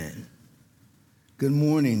Good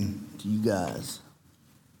morning to you guys.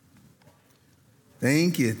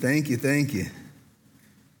 Thank you.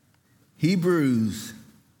 Hebrews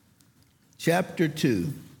chapter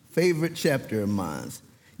 2, favorite chapter of mine.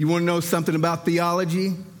 You want to know something about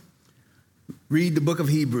theology? Read the book of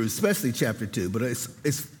Hebrews, especially chapter 2, but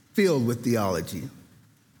it's filled with theology.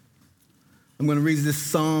 I'm going to read this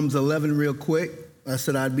Psalms 11 real quick. I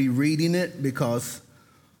said I'd be reading it because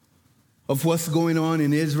of what's going on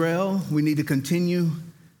in Israel. We need to continue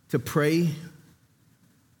to pray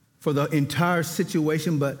for the entire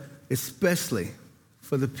situation, but especially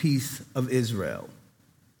for the peace of Israel.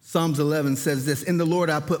 Psalms 11 says this, "In the Lord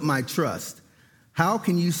I put my trust. How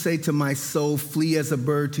can you say to my soul, flee as a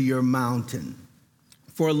bird to your mountain?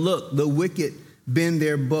 For look, the wicked bend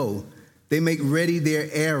their bow. They make ready their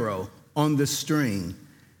arrow on the string,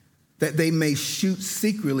 that they may shoot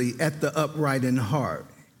secretly at the upright in heart.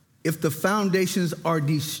 If the foundations are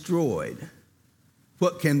destroyed,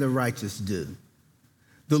 what can the righteous do?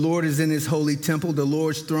 The Lord is in his holy temple. The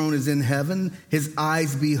Lord's throne is in heaven. His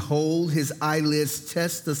eyes behold, his eyelids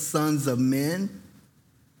test the sons of men.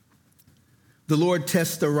 The Lord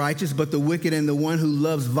tests the righteous, but the wicked and the one who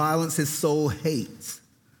loves violence his soul hates.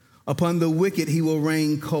 Upon the wicked he will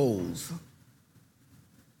rain coals.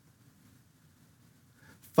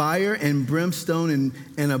 Fire and brimstone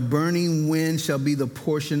and a burning wind shall be the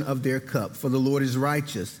portion of their cup. For the Lord is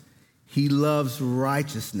righteous. He loves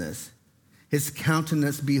righteousness. His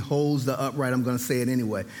countenance beholds the upright." I'm going to say it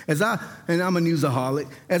anyway. And I'm a newsaholic.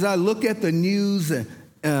 As I look at the news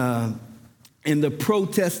and the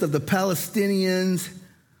protest of the Palestinians,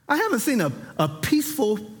 I haven't seen a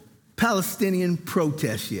peaceful Palestinian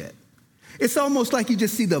protest yet. It's almost like you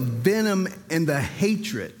just see the venom and the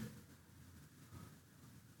hatred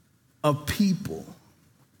of people.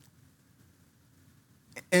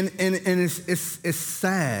 And it's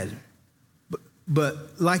sad.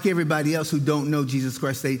 But like everybody else who don't know Jesus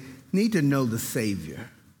Christ, they need to know the Savior.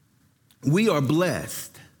 We are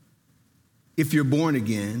blessed. If you're born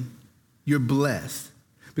again, you're blessed.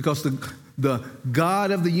 Because the God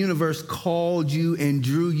of the universe called you and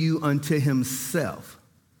drew you unto himself.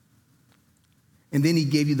 And then he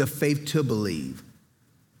gave you the faith to believe.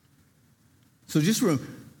 So just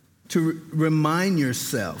to remind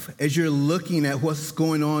yourself as you're looking at what's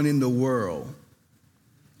going on in the world,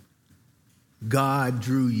 God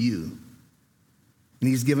drew you. And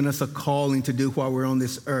he's given us a calling to do while we're on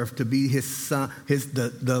this earth, to be his son,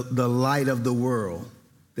 the light of the world,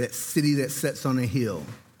 that city that sits on a hill.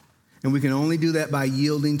 And we can only do that by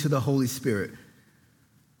yielding to the Holy Spirit.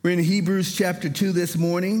 We're in Hebrews chapter 2 this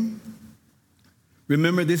morning.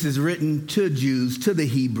 Remember, this is written to Jews, to the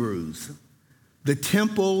Hebrews. The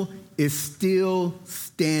temple is still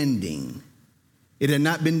standing. It had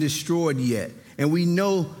not been destroyed yet. And we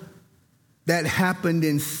know that happened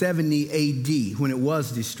in 70 AD when it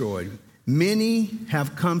was destroyed. Many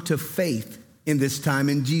have come to faith in this time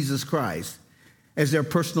in Jesus Christ as their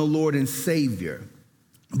personal Lord and Savior.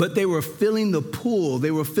 But they were feeling the pull, they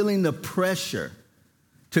were feeling the pressure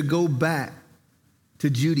to go back to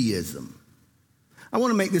Judaism. I want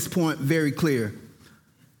to make this point very clear.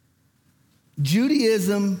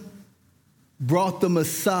 Judaism brought the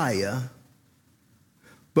Messiah,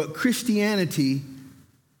 but Christianity,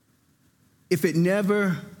 if it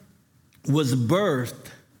never was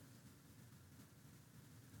birthed,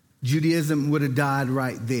 Judaism would have died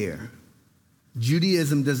right there.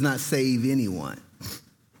 Judaism does not save anyone.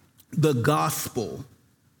 The gospel,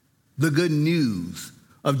 the good news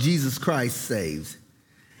of Jesus Christ saves.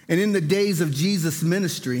 And in the days of Jesus'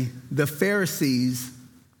 ministry, the Pharisees,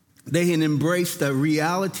 they had embraced the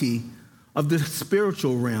reality of the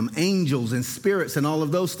spiritual realm, angels and spirits and all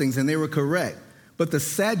of those things, and they were correct. But the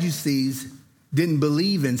Sadducees didn't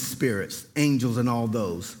believe in spirits, angels, and all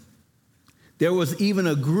those. There was even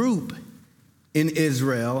a group in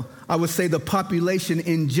Israel, I would say the population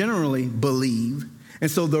in generally believe.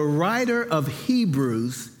 And so the writer of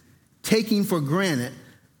Hebrews, taking for granted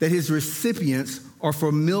that his recipients are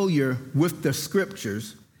familiar with the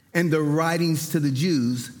scriptures and the writings to the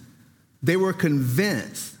Jews, they were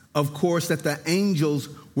convinced, of course, that the angels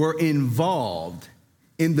were involved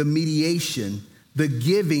in the mediation, the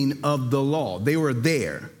giving of the law. They were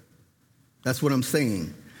there. That's what I'm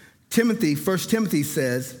saying. 1 Timothy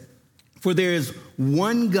says, "For there is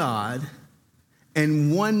one God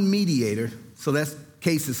and one mediator," so that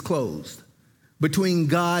case is closed, "between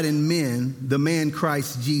God and men, the man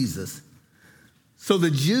Christ Jesus." So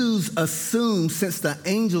the Jews assumed since the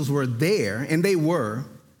angels were there, and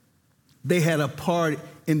they had a part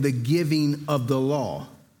in the giving of the law.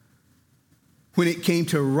 When it came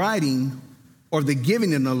to writing or the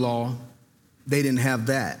giving of the law, They didn't have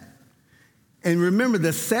that. And remember,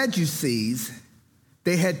 the Sadducees,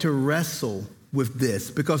 they had to wrestle with this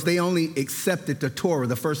because they only accepted the Torah,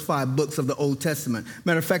 the first 5 books of the Old Testament.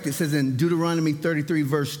 Matter of fact, it says in Deuteronomy 33,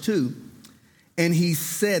 verse 2, and he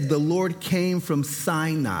said, the Lord came from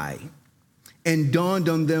Sinai and dawned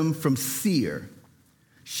on them from Seir,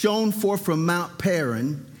 shone forth from Mount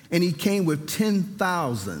Paran, and he came with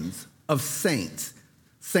 10,000s of saints.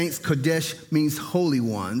 Saints, Kodesh means holy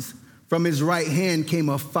ones. From his right hand came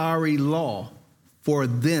a fiery law for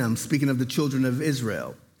them, speaking of the children of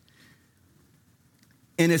Israel.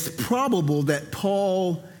 And it's probable that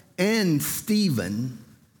Paul and Stephen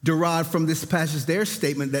derived from this passage their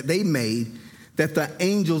statement that they made that the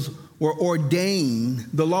angels were ordained,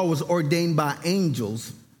 the law was ordained by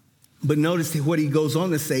angels. But notice what he goes on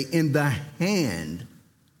to say, in the hand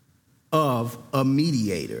of a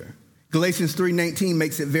mediator. Galatians 3:19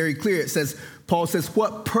 makes it very clear. It says, Paul says,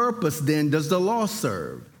 what purpose then does the law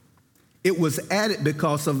serve? It was added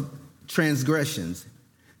because of transgressions,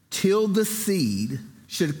 till the seed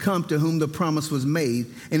should come to whom the promise was made,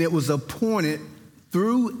 and it was appointed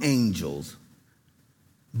through angels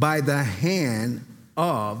by the hand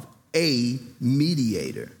of a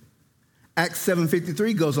mediator. Acts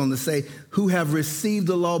 7:53 goes on to say, who have received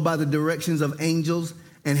the law by the directions of angels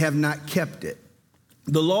and have not kept it.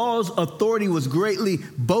 The law's authority was greatly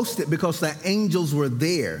boasted because the angels were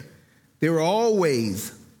there. They were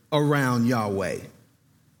always around Yahweh.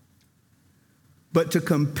 But to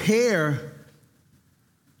compare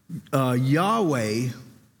Yahweh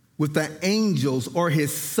with the angels or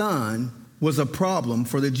his son was a problem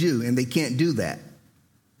for the Jew, and they can't do that.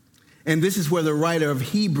 And this is where the writer of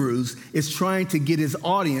Hebrews is trying to get his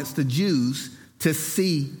audience, the Jews, to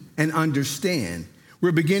see and understand.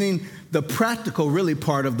 We're beginning the practical, really,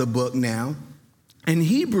 part of the book now. And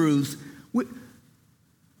Hebrews,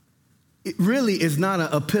 it really is not an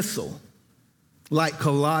epistle like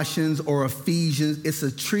Colossians or Ephesians. It's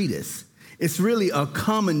a treatise. It's really a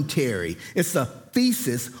commentary. It's a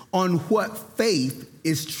thesis on what faith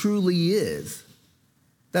truly is.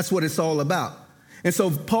 That's what it's all about. And so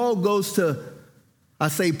Paul goes to, I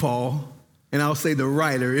say Paul, and I'll say the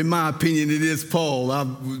writer. In my opinion, it is Paul.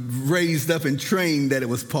 I've raised up and trained that it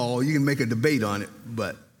was Paul. You can make a debate on it,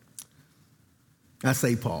 but I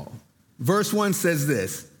say Paul. Verse 1 says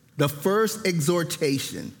this, the first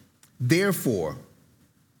exhortation, therefore,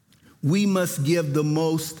 we must give the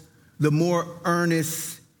more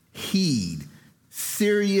earnest heed,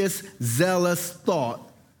 serious, zealous thought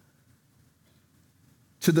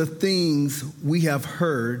to the things we have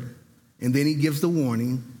heard, and then he gives the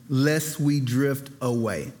warning, lest we drift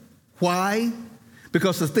away. Why?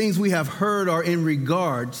 Because the things we have heard are in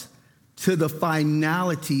regards to the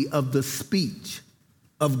finality of the speech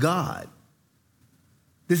of God.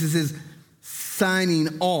 This is his signing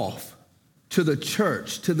off to the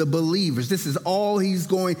church, to the believers. This is all he's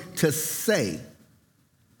going to say.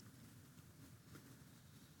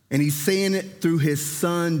 And he's saying it through his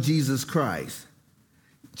son, Jesus Christ.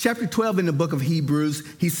 Chapter 12 in the book of Hebrews,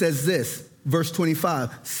 he says this, verse 25,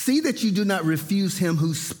 see that you do not refuse him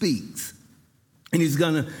who speaks. And he's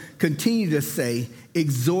going to continue to say,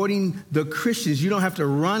 exhorting the Christians, you don't have to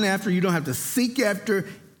run after, you don't have to seek after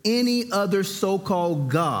any other so-called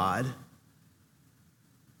God,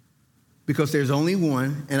 because there's only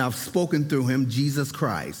one, and I've spoken through him, Jesus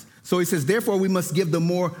Christ. So he says, therefore we must give the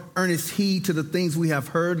more earnest heed to the things we have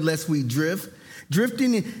heard, lest we drift.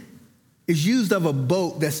 Drifting is used of a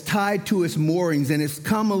boat that's tied to its moorings and it's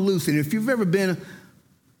come loose. And if you've ever been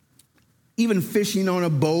even fishing on a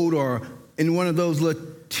boat or in one of those little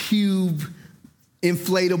tube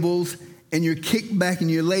inflatables and you're kicked back and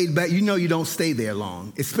you're laid back, you know you don't stay there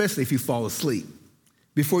long, especially if you fall asleep.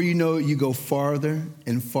 Before you know it, you go farther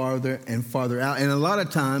and farther and farther out. And a lot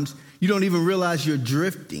of times you don't even realize you're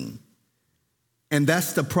drifting. And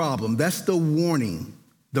that's the problem. That's the warning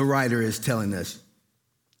the writer is telling us.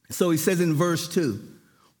 So he says in verse 2,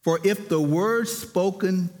 for if the word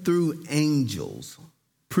spoken through angels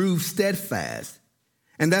prove steadfast,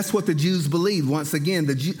 and that's what the Jews believed. Once again,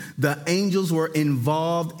 the angels were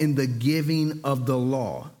involved in the giving of the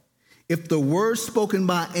law. If the word spoken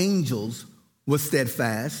by angels was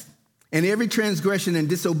steadfast, and every transgression and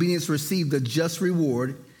disobedience received a just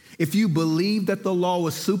reward, if you believe that the law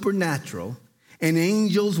was supernatural and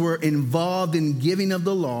angels were involved in giving of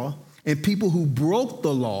the law, and people who broke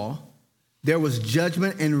the law, there was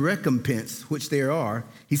judgment and recompense, which there are.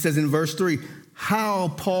 He says in verse 3, how,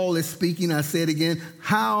 Paul is speaking, I say it again,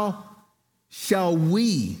 how shall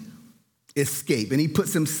we escape? And he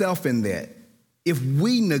puts himself in that. If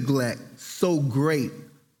we neglect so great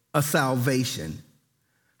a salvation,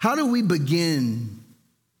 How do we begin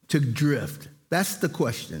to drift? That's the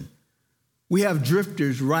question. We have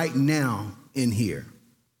drifters right now in here.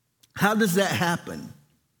 How does that happen?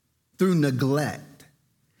 Through neglect.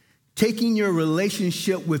 Taking your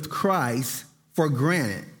relationship with Christ for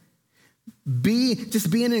granted. Just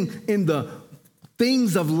being in the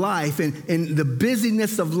things of life and the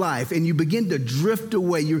busyness of life, and you begin to drift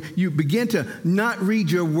away. You begin to not read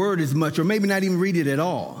your word as much, or maybe not even read it at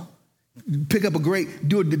all. Pick up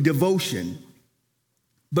do a devotion,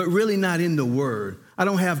 but really not in the word. I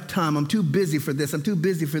don't have time. I'm too busy for this. I'm too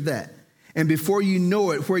busy for that. And before you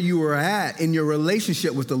know it, where you were at in your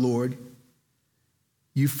relationship with the Lord,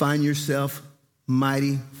 you find yourself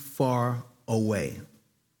mighty far away.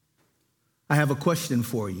 I have a question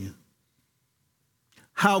for you.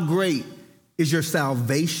 How great is your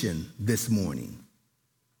salvation this morning?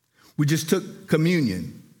 We just took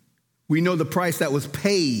communion. We know the price that was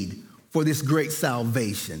paid for this great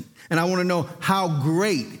salvation. And I want to know, how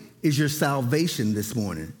great is your salvation this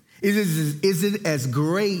morning? Is it as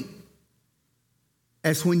great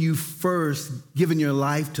as when you first given your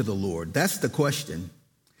life to the Lord? That's the question.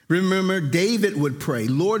 Remember, David would pray,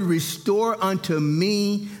 Lord, restore unto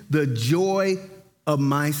me the joy of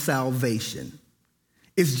my salvation.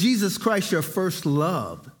 Is Jesus Christ your first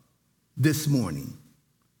love this morning?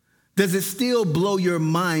 Does it still blow your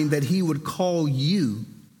mind that he would call you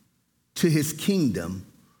to his kingdom?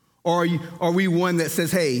 Or are we one that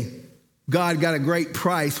says, hey, God got a great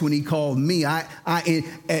price when he called me. I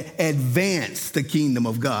advanced the kingdom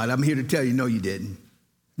of God. I'm here to tell you, no, you didn't.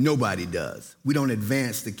 Nobody does. We don't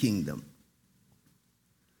advance the kingdom.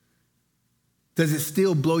 Does it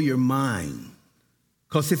still blow your mind?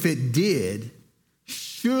 Because if it did,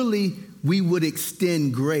 surely we would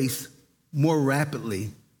extend grace more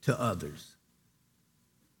rapidly to others.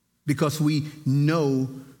 Because we know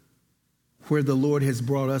where the Lord has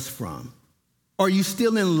brought us from. Are you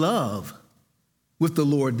still in love with the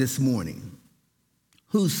Lord this morning?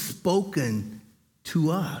 Who's spoken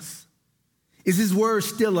to us? Is his word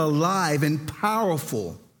still alive and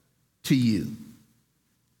powerful to you?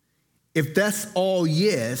 If that's all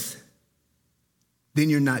yes, then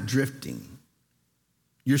you're not drifting.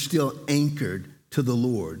 You're still anchored to the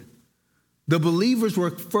Lord. The believers were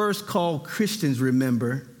first called Christians,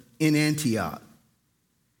 remember, in Antioch.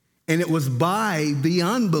 And it was by the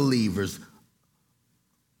unbelievers.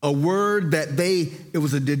 A word that it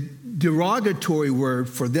was a derogatory word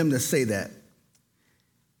for them to say that.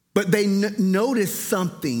 But they noticed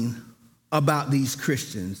something about these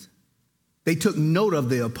Christians. They took note of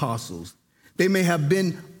the apostles. They may have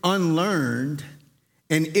been unlearned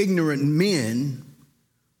and ignorant men,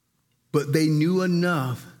 but they knew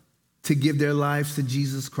enough to give their lives to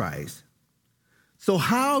Jesus Christ. So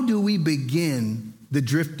how do we begin the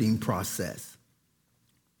drifting process?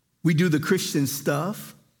 We do the Christian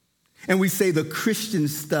stuff, and we say the Christian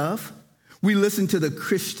stuff. We listen to the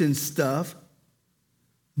Christian stuff,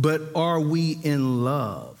 but are we in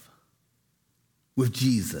love with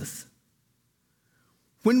Jesus?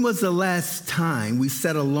 When was the last time we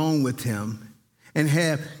sat alone with him and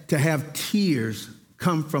have tears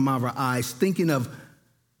come from our eyes, thinking of,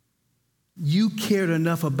 you cared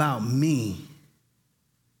enough about me,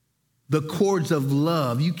 the cords of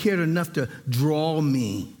love, you cared enough to draw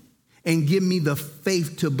me and give me the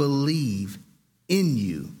faith to believe in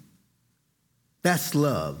you. That's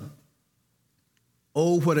love.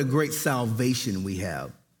 Oh, what a great salvation we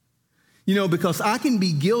have. You know, because I can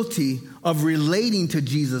be guilty of relating to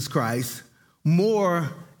Jesus Christ more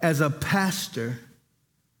as a pastor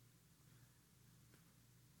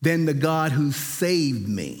than the God who saved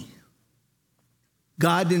me.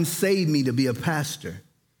 God didn't save me to be a pastor.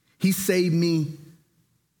 He saved me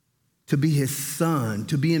to be his son,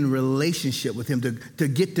 to be in relationship with him, to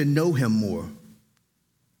get to know him more.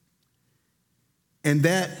 And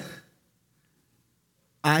that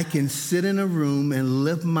I can sit in a room and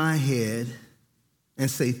lift my head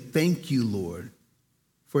and say, thank you, Lord,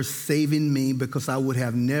 for saving me, because I would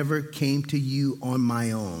have never came to you on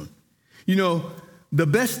my own. You know, the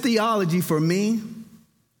best theology for me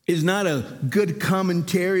is not a good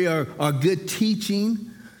commentary or good teaching.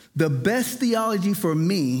 The best theology for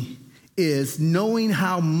me is knowing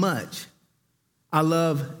how much I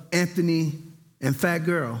love Anthony and Fat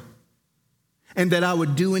Girl, and that I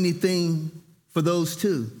would do anything for those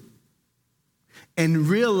two. And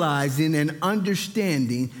realizing and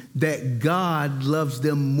understanding that God loves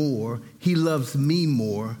them more. He loves me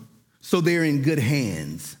more. So they're in good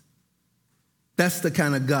hands. That's the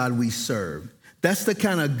kind of God we serve. That's the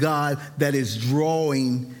kind of God that is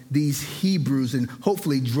drawing these Hebrews and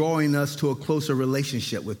hopefully drawing us to a closer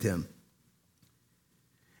relationship with him.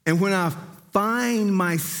 And when I find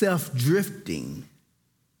myself drifting,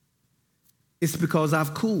 it's because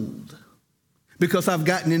I've cooled, because I've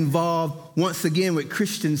gotten involved once again with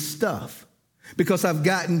Christian stuff, because I've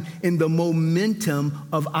gotten in the momentum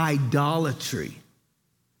of idolatry,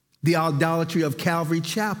 the idolatry of Calvary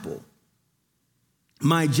Chapel,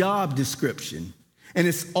 my job description, and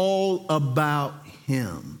it's all about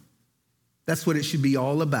him. That's what it should be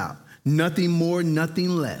all about. Nothing more, nothing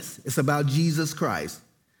less. It's about Jesus Christ.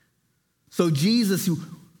 So Jesus,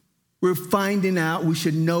 we're finding out, we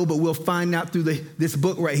should know, but we'll find out through this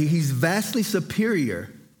book right here. He's vastly superior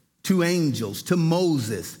to angels, to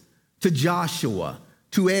Moses, to Joshua,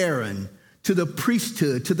 to Aaron, to the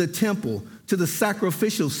priesthood, to the temple, to the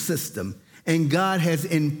sacrificial system. And God has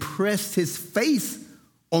impressed his face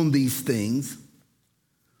on these things.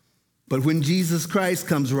 But when Jesus Christ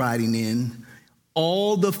comes riding in,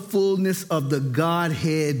 all the fullness of the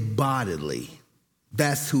Godhead bodily,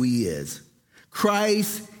 that's who he is.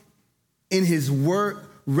 Christ in his work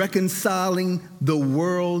reconciling the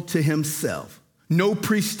world to himself. No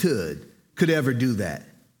priesthood could ever do that.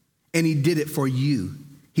 And he did it for you.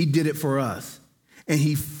 He did it for us. And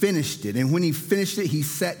he finished it. And when he finished it, he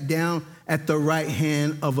sat down at the right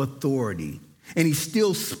hand of authority. And he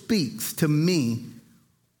still speaks to me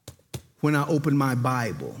when I open my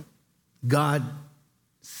Bible. God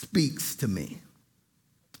speaks to me.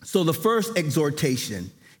 So the first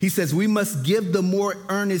exhortation, he says, we must give the more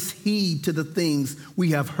earnest heed to the things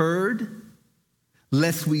we have heard,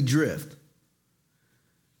 lest we drift.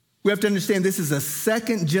 We have to understand this is a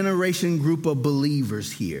second generation group of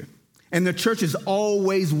believers here. And the church is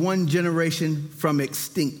always one generation from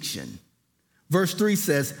extinction. Verse 3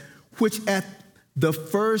 says, which at the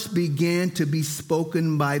first began to be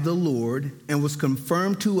spoken by the Lord and was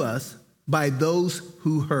confirmed to us by those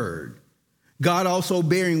who heard. God also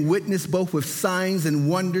bearing witness both with signs and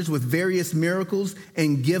wonders, with various miracles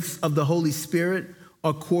and gifts of the Holy Spirit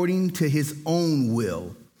according to his own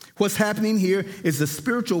will. What's happening here is the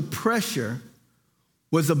spiritual pressure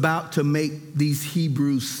was about to make these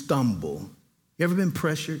Hebrews stumble. You ever been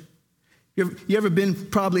pressured? You ever been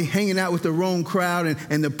probably hanging out with the wrong crowd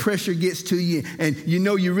and the pressure gets to you and you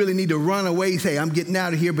know you really need to run away, say, I'm getting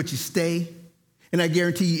out of here, but you stay? And I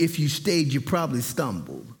guarantee you, if you stayed, you probably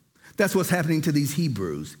stumbled. That's what's happening to these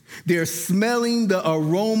Hebrews. They're smelling the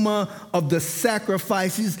aroma of the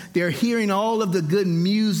sacrifices. They're hearing all of the good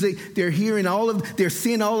music. They're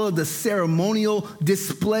seeing all of the ceremonial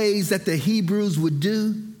displays that the Hebrews would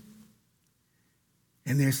do.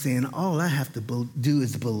 And they're saying, all I have to do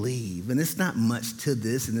is believe. And it's not much to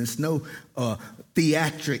this, and there's no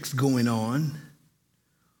theatrics going on.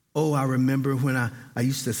 Oh, I remember when I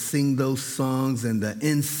used to sing those songs and the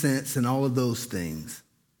incense and all of those things.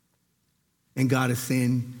 And God is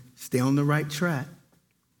saying, stay on the right track.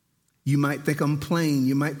 You might think I'm plain,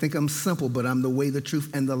 you might think I'm simple, but I'm the way, the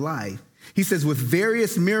truth, and the life. He says, with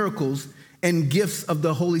various miracles and gifts of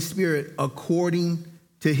the Holy Spirit according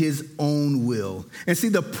to his own will. And see,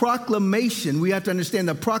 the proclamation, we have to understand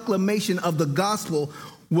the proclamation of the gospel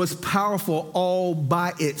was powerful all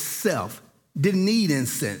by itself. Didn't need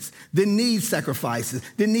incense, didn't need sacrifices,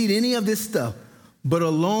 didn't need any of this stuff. But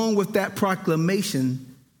along with that proclamation,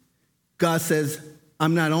 God says,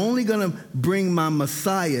 I'm not only going to bring my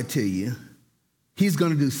Messiah to you, he's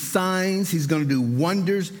going to do signs, he's going to do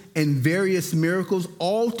wonders and various miracles,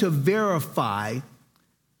 all to verify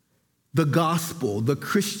the gospel, the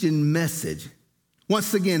Christian message.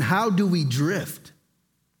 Once again, how do we drift?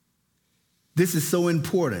 This is so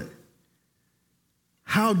important.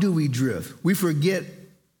 How do we drift? We forget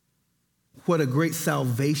what a great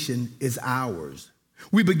salvation is ours.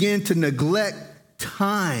 We begin to neglect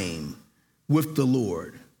time with the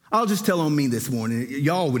Lord. I'll just tell on me this morning.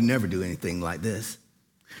 Y'all would never do anything like this.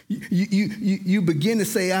 You begin to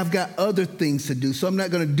say, I've got other things to do, so I'm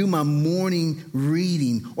not going to do my morning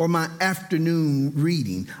reading or my afternoon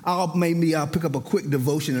reading. I'll pick up a quick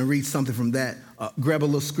devotion and read something from that. Grab a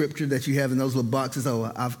little scripture that you have in those little boxes.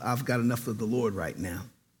 Oh, I've got enough of the Lord right now.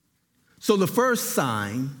 So the first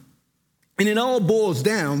sign, and it all boils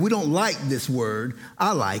down, we don't like this word.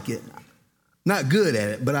 I like it. Not good at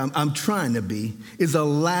it, but I'm trying to be, is a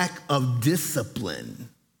lack of discipline.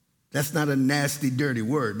 That's not a nasty, dirty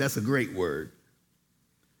word. That's a great word.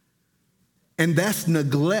 And that's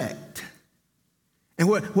neglect. And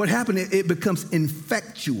what happened, it becomes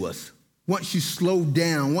infectious. Once you slow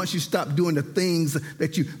down, once you stop doing the things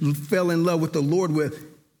that you fell in love with the Lord with,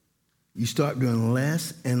 you start doing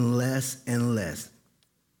less and less and less.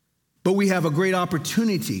 But we have a great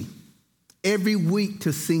opportunity every week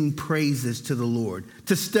to sing praises to the Lord,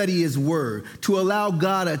 to study his word, to allow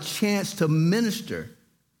God a chance to minister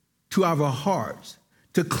to our hearts,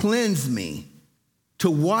 to cleanse me, to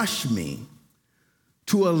wash me,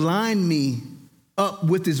 to align me up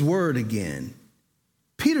with his word again.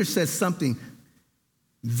 Peter says something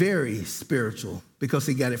very spiritual because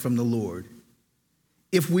he got it from the Lord.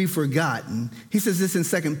 If we've forgotten, he says this in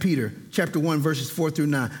 2 Peter chapter 1, verses 4 through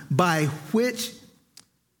 9, by which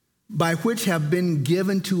have been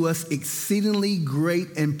given to us exceedingly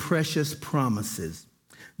great and precious promises,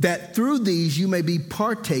 that through these you may be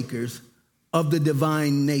partakers of the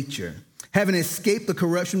divine nature, having escaped the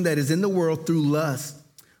corruption that is in the world through lust,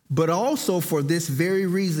 but also for this very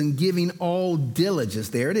reason, giving all diligence,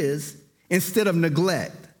 there it is, instead of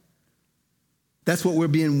neglect. That's what we're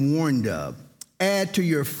being warned of. Add to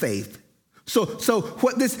your faith. So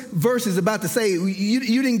what this verse is about to say,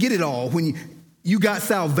 you didn't get it all when you got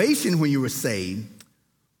salvation when you were saved,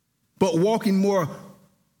 but walking more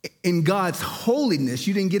in God's holiness,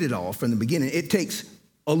 you didn't get it all from the beginning. It takes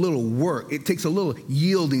a little work. It takes a little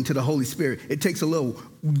yielding to the Holy Spirit. It takes a little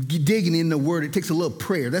digging in the word. It takes a little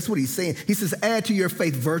prayer. That's what he's saying. He says, add to your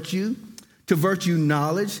faith virtue, to virtue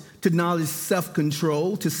knowledge, to knowledge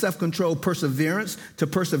self-control, to self-control perseverance, to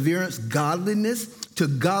perseverance godliness, to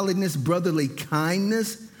godliness brotherly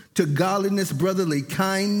kindness, to godliness brotherly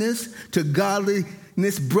kindness, to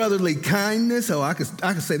godliness brotherly kindness. Oh, I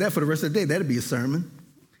could say that for the rest of the day. That'd be a sermon.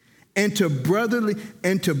 And to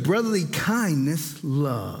brotherly kindness,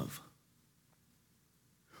 love.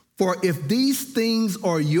 For if these things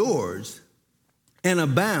are yours and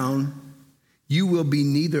abound, you will be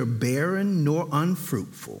neither barren nor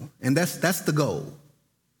unfruitful. And that's the goal.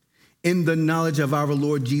 In the knowledge of our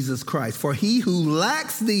Lord Jesus Christ. For he who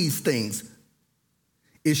lacks these things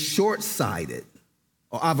is short-sighted.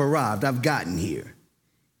 Or I've arrived, I've gotten here.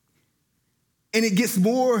 And it gets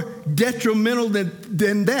more detrimental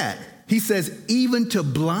than that. He says, even to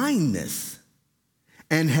blindness,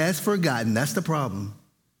 and has forgotten, that's the problem,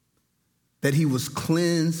 that he was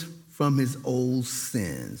cleansed from his old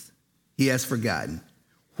sins. He has forgotten.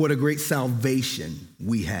 What a great salvation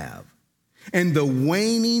we have. And the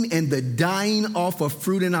waning and the dying off of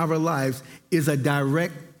fruit in our lives is a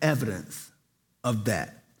direct evidence of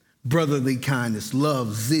that. Brotherly kindness,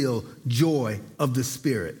 love, zeal, joy of the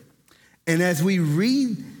Spirit. And as we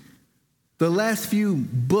read the last few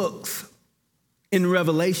books in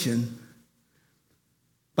Revelation,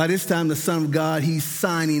 by this time the Son of God, he's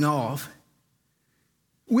signing off.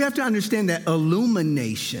 We have to understand that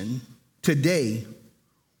illumination today,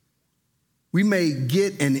 we may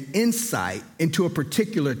get an insight into a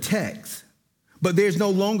particular text, but there's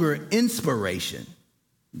no longer inspiration.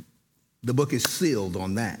 The book is sealed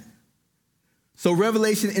on that. So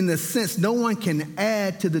Revelation, in the sense, no one can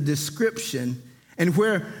add to the description. And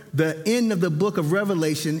where the end of the book of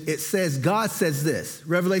Revelation, it says, God says this,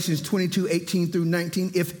 Revelations 22, 18 through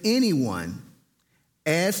 19, if anyone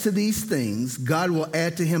adds to these things, God will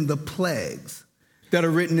add to him the plagues that are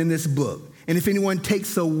written in this book. And if anyone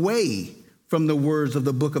takes away from the words of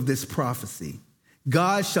the book of this prophecy,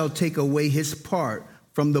 God shall take away his part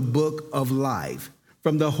from the book of life,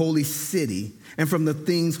 from the holy city, and from the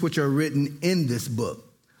things which are written in this book.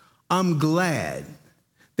 I'm glad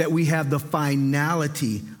that we have the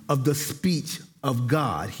finality of the speech of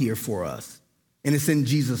God here for us, and it's in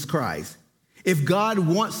Jesus Christ. If God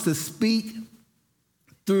wants to speak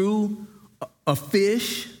through a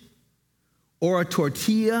fish or a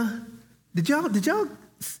tortilla, did y'all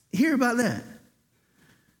hear about that?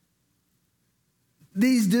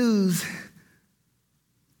 These dudes,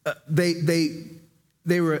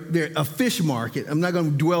 they're a fish market. I'm not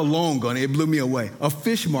going to dwell long on it. It blew me away. A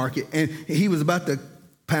fish market, and he was about to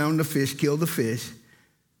pound the fish, kill the fish,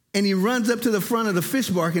 and he runs up to the front of the fish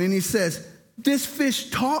market and he says, "This fish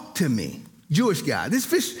talked to me." Jewish guy. This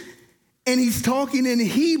fish, and he's talking in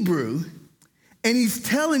Hebrew, and he's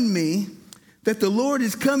telling me that the Lord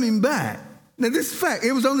is coming back. Now, this fact,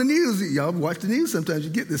 it was on the news. Y'all watch the news sometimes,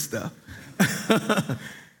 you get this stuff.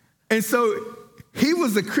 And so he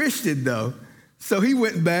was a Christian, though. So he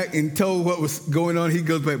went back and told what was going on. He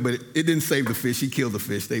goes back, but it didn't save the fish. He killed the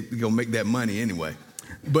fish. They're going to make that money anyway.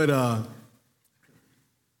 But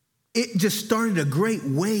it just started a great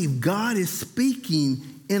wave. God is speaking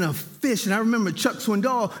in a fish. And I remember Chuck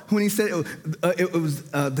Swindoll, when he said it was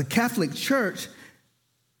the Catholic Church,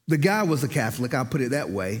 the guy was a Catholic, I'll put it that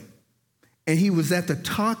way, and he was at the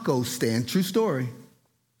taco stand, true story,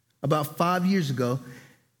 about 5 years ago,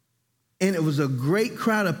 and it was a great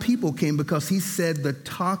crowd of people came because he said the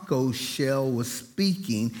taco shell was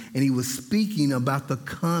speaking, and he was speaking about the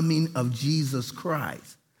coming of Jesus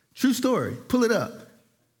Christ. True story. Pull it up.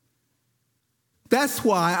 That's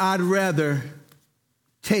why I'd rather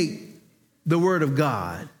take the word of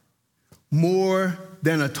God more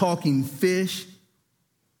than a talking fish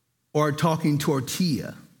or a talking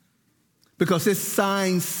tortilla, because it's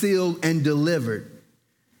signed, sealed, and delivered.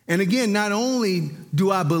 And again, not only do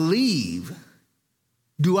I believe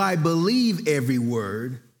every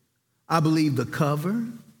word, I believe the cover.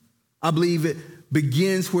 I believe it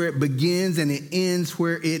begins where it begins and it ends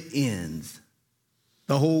where it ends.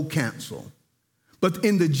 The whole counsel. But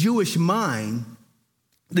in the Jewish mind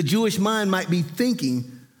might be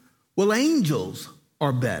thinking, well, angels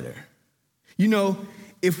are better. You know,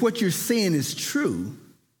 if what you're saying is true,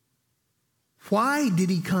 why did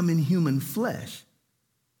he come in human flesh?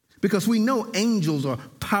 Because we know angels are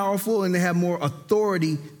powerful and they have more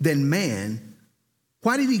authority than man.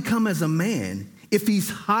 Why did he come as a man if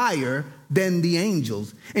he's higher than the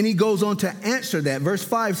angels? And he goes on to answer that. Verse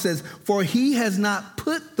 5 says, for he has not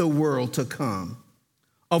put the world to come,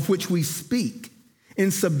 of which we speak, in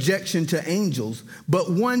subjection to angels, but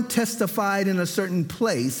one testified in a certain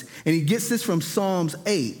place. And he gets this from Psalms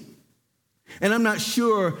 8. And I'm not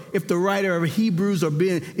sure if the writer of Hebrews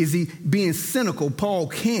is he being cynical. Paul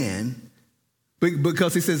can,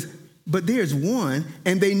 because he says, but there's one,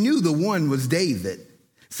 and they knew the one was David.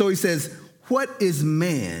 So he says, what is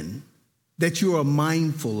man that you are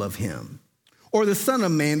mindful of him? Or the son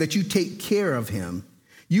of man that you take care of him?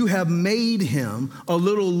 You have made him a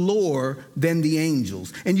little lower than the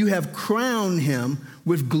angels, and you have crowned him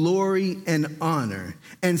with glory and honor,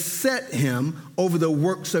 and set him over the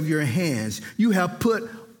works of your hands. You have put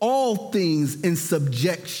all things in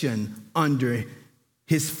subjection under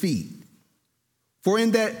his feet. For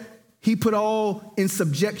in that he put all in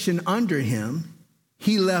subjection under him,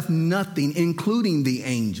 he left nothing, including the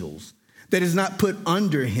angels, that is not put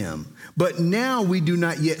under him. But now we do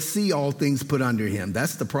not yet see all things put under him.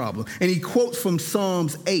 That's the problem. And he quotes from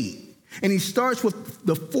Psalms 8. And he starts with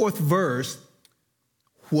the 4th verse.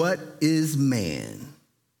 What is man?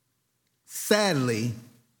 Sadly,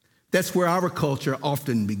 that's where our culture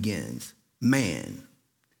often begins. Man.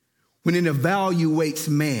 When it evaluates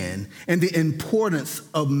man and the importance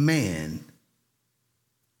of man,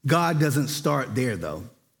 God doesn't start there, though.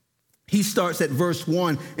 He starts at verse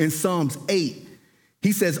 1 in Psalms 8.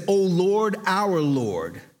 He says, O Lord, our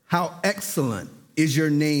Lord, how excellent is your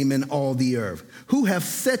name in all the earth, who have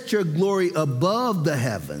set your glory above the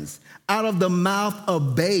heavens. Out of the mouth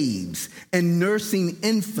of babes and nursing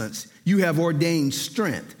infants, you have ordained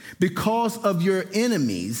strength because of your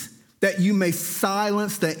enemies, that you may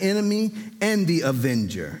silence the enemy and the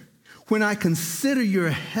avenger. When I consider your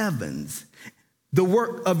heavens, the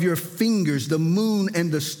work of your fingers, the moon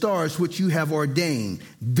and the stars which you have ordained,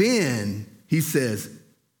 then he says,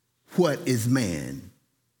 what is man?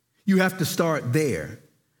 You have to start there.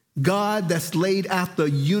 God that's laid out the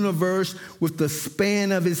universe with the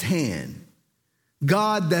span of his hand.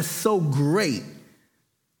 God that's so great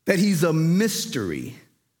that he's a mystery,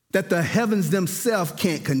 that the heavens themselves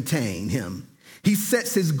can't contain him. He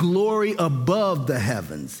sets his glory above the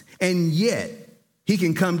heavens, and yet he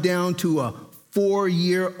can come down to a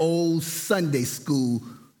 4-year-old Sunday school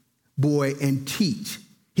boy and teach.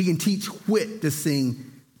 He can teach Whit to sing,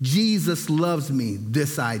 Jesus loves me,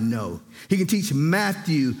 this I know. He can teach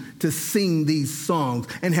Matthew to sing these songs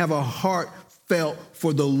and have a heart felt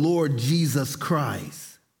for the Lord Jesus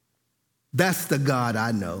Christ. That's the God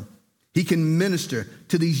I know. He can minister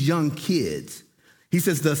to these young kids. He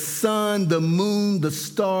says, the sun, the moon, the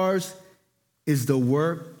stars is the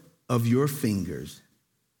work of your fingers.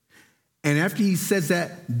 And after he says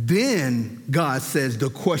that, then God says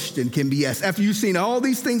the question can be asked. After you've seen all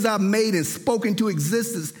these things I've made and spoken to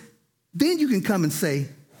existence, then you can come and say,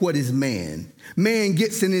 what is man? Man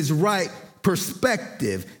gets in his right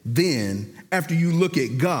perspective then after you look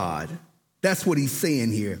at God. That's what he's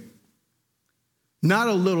saying here. Not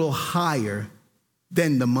a little higher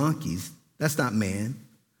than the monkeys. That's not man.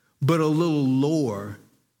 But a little lower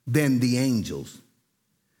than the angels.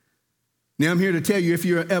 Now, I'm here to tell you, if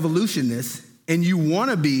you're an evolutionist and you want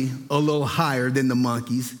to be a little higher than the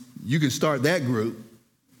monkeys, you can start that group.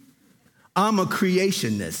 I'm a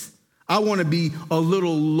creationist. I want to be a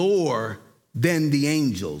little lower than the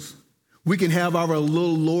angels. We can have our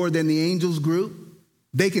little lower than the angels group.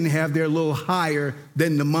 They can have their little higher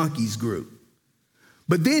than the monkeys group.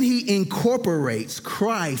 But then he incorporates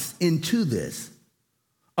Christ into this,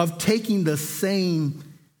 of taking the same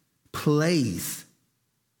place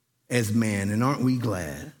as man, and aren't we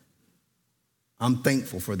glad? I'm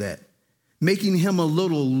thankful for that. Making him a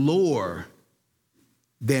little lower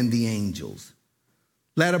than the angels.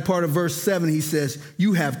 Latter part of verse 7, he says,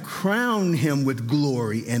 you have crowned him with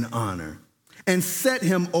glory and honor and set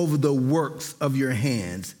him over the works of your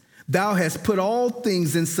hands. thou hast put all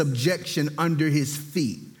things in subjection under his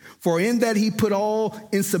feet. For in that he put all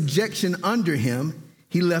in subjection under him,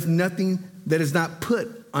 he left nothing that is not put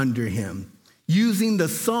under him. Using the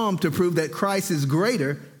psalm to prove that Christ is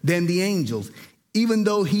greater than the angels, even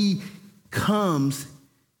though he comes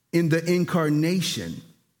in the incarnation.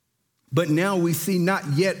 But now we see not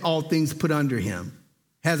yet all things put under him.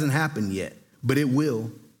 Hasn't happened yet, but it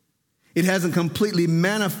will. It hasn't completely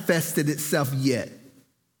manifested itself yet.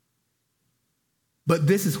 But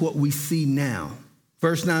this is what we see now.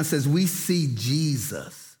 Verse 9 says, we see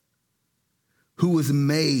Jesus, who was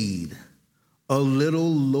made a little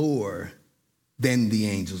lower than the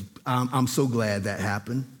angels. I'm so glad that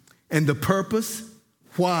happened. And the purpose,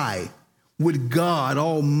 why would God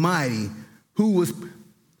Almighty, who was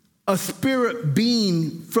a spirit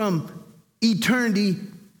being from eternity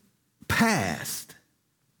past,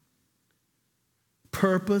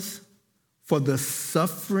 purpose for the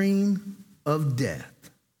suffering of death,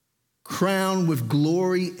 crowned with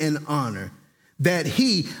glory and honor, that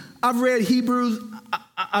I've read Hebrews,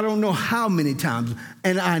 I don't know how many times,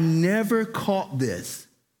 and I never caught this.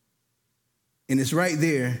 And it's right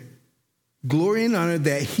there. Glory and honor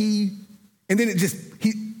that and then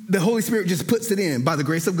the Holy Spirit just puts it in by the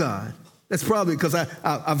grace of God. That's probably because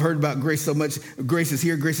I've heard about grace so much. Grace is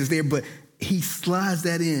here, grace is there, but he slides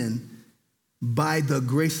that in by the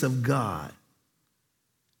grace of God.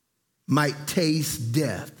 Might taste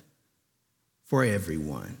death for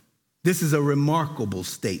everyone. This is a remarkable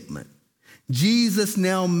statement. Jesus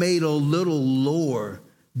now made a little lower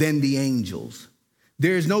than the angels.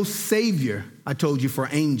 There is no savior, I told you, for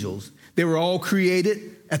angels. They were all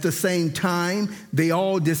created at the same time. They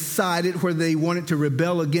all decided whether they wanted to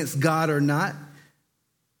rebel against God or not.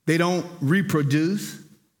 They don't reproduce.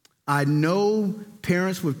 I know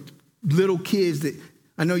parents with little kids that,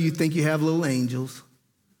 I know you think you have little angels,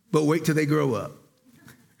 but wait till they grow up.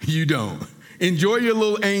 You don't. Enjoy your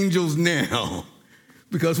little angels now,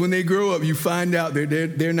 because when they grow up, you find out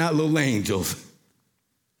they're not little angels.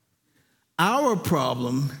 Our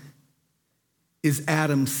problem is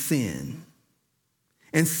Adam's sin.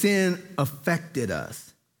 And sin affected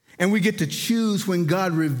us. And we get to choose when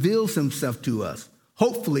God reveals himself to us.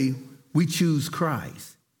 Hopefully, we choose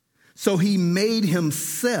Christ. So he made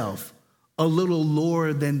himself a little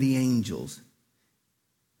lower than the angels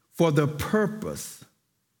for the purpose,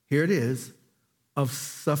 here it is, of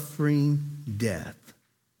suffering death.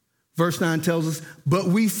 Verse 9 tells us, but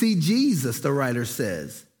we see Jesus, the writer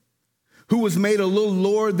says, who was made a little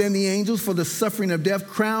lower than the angels for the suffering of death,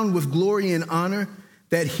 crowned with glory and honor,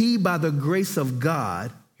 that he, by the grace of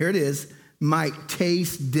God, here it is, might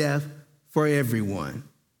taste death for everyone.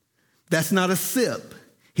 That's not a sip.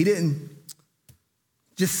 He didn't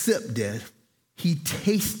just sip death. He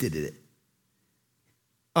tasted it.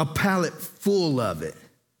 A palate full of it.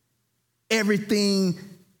 Everything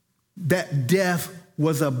that death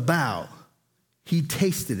was about, he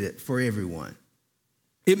tasted it for everyone.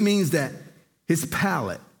 It means that his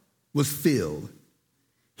palate was filled.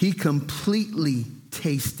 He completely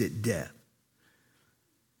tasted death.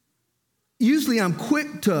 Usually I'm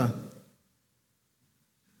quick to,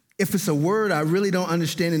 if it's a word I really don't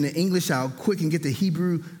understand in the English, I'll quick and get the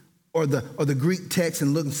Hebrew or the Greek text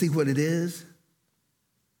and look and see what it is.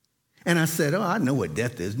 And I said, I know what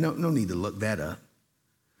death is. No need to look that up.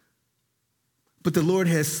 But the Lord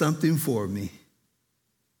has something for me.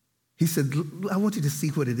 He said, I want you to see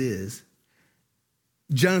what it is.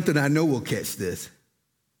 Jonathan, I know will catch this.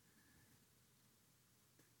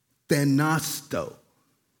 Thanasto.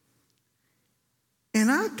 And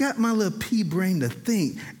I got my little pea brain to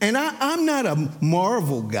think. And I'm not a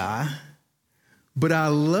Marvel guy, but I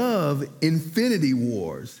love Infinity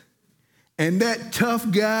Wars. And that tough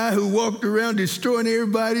guy who walked around destroying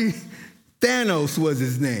everybody, Thanos was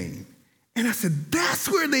his name. And I said, that's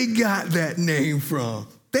where they got that name from,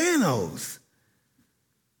 Thanos.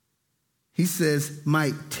 He says,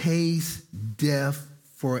 might taste death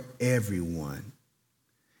for everyone.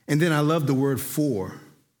 And then I love the word for,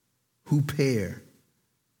 huper.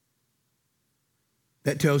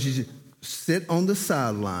 That tells you to sit on the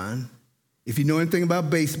sideline. If you know anything about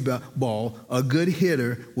baseball, a good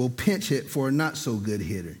hitter will pinch hit for a not so good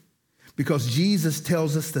hitter. Because Jesus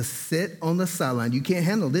tells us to sit on the sideline. You can't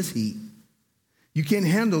handle this heat. You can't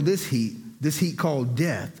handle this heat called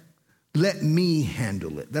death. Let me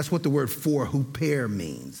handle it. That's what the word for, huper,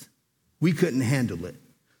 means. We couldn't handle it.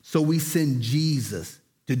 So we send Jesus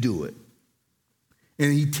to do it.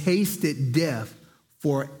 And he tasted death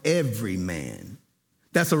for every man.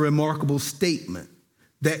 That's a remarkable statement,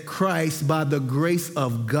 that Christ, by the grace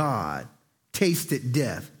of God, tasted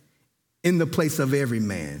death in the place of every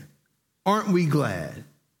man. Aren't we glad?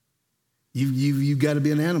 You've got to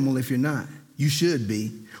be an animal if you're not. You should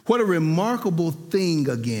be. What a remarkable thing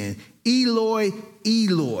again. Eloi,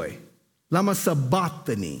 Eloi, lama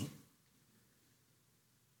sabachthani.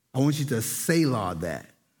 I want you to Selah that.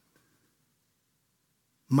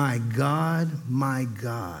 My God,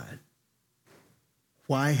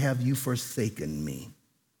 why have you forsaken me?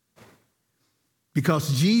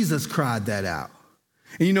 Because Jesus cried that out.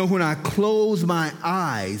 And you know, when I close my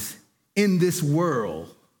eyes in this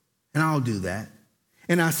world, and I'll do that,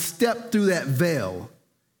 and I step through that veil,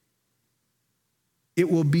 it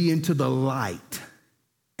will be into the light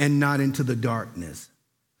and not into the darkness.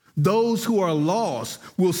 Those who are lost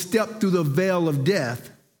will step through the veil of death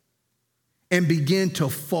and begin to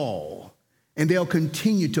fall, and they'll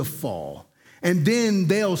continue to fall. And then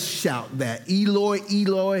they'll shout that, Eloi,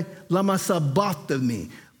 Eloi, lama sabachthani.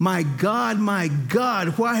 My God,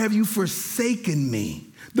 why have you forsaken me?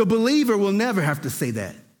 The believer will never have to say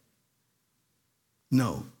that.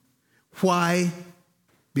 No. Why?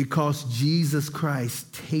 Because Jesus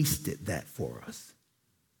Christ tasted that for us.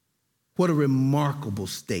 What a remarkable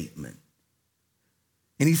statement.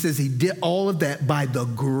 And he says he did all of that by the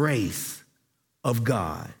grace of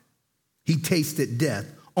God. He tasted death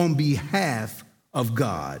on behalf of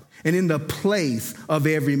God and in the place of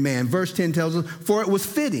every man. Verse 10 tells us, for it was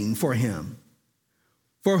fitting for him,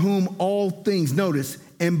 for whom all things, notice,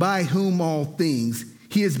 and by whom all things,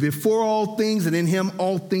 he is before all things, and in him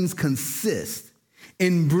all things consist,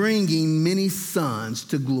 in bringing many sons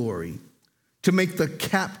to glory, to make the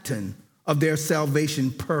captain of their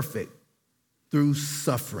salvation perfect through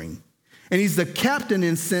suffering. And he's the captain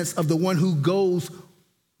in sense of the one who goes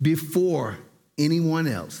before anyone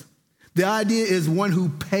else. The idea is one who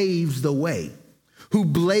paves the way, who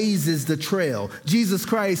blazes the trail. Jesus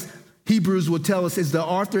Christ, Hebrews will tell us, is the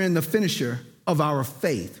author and the finisher of our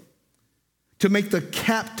faith, to make the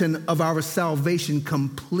captain of our salvation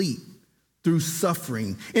complete through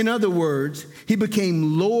suffering. In other words, he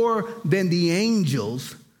became lower than the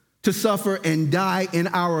angels to suffer and die in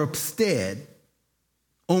our stead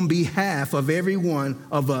on behalf of every one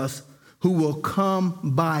of us who will come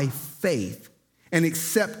by faith and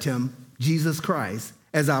accept him, Jesus Christ,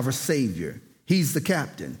 as our Savior. He's the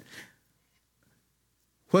captain.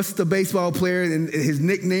 What's the baseball player? And his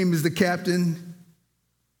nickname is the captain.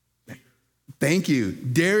 Thank you.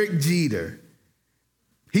 Derek Jeter.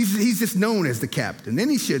 He's just known as the captain.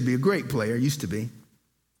 And he should be a great player, used to be.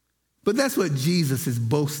 But that's what Jesus is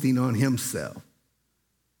boasting on himself.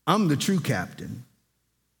 I'm the true captain.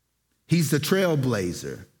 He's the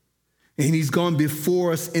trailblazer. And he's gone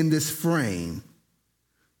before us in this frame.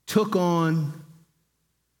 Took on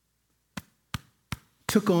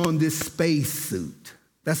this space suit.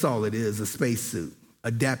 That's all it is, a space suit,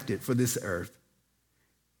 adapted for this earth.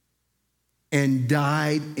 And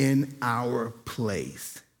died in our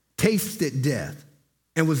place. Tasted death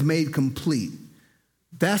and was made complete.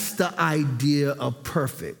 That's the idea of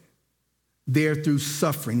perfect. There through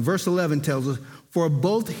suffering. Verse 11 tells us, for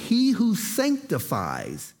both he who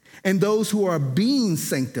sanctifies and those who are being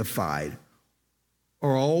sanctified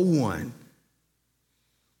are all one.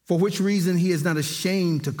 For which reason he is not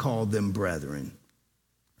ashamed to call them brethren.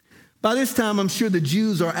 By this time, I'm sure the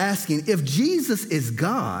Jews are asking, if Jesus is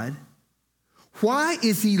God, why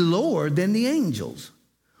is he lower than the angels?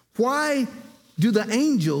 Why do the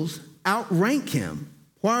angels outrank him?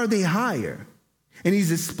 Why are they higher? And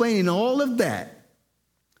he's explaining all of that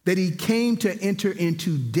he came to enter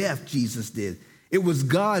into death, Jesus did. It was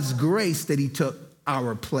God's grace that he took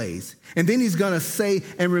our place. And then he's going to say,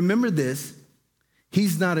 and remember this,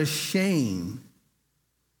 he's not ashamed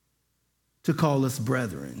to call us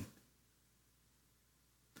brethren.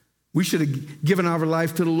 We should have given our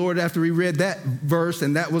life to the Lord after we read that verse,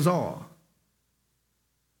 and that was all.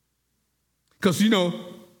 Because,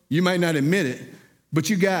 you might not admit it, but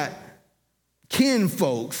you got kin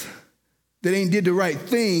folks that ain't did the right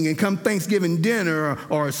thing, and come Thanksgiving dinner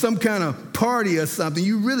or some kind of party or something,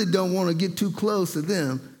 you really don't want to get too close to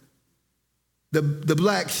them. The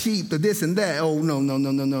black sheep, the this and that. Oh,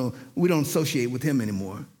 no. We don't associate with him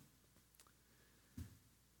anymore.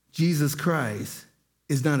 Jesus Christ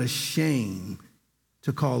is not ashamed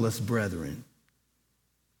to call us brethren.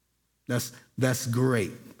 That's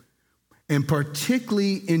great. And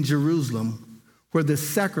particularly in Jerusalem, where the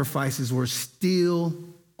sacrifices were still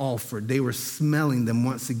offered. They were smelling them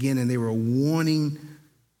once again, and they were wanting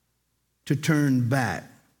to turn back.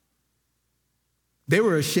 They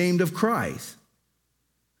were ashamed of Christ.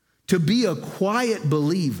 To be a quiet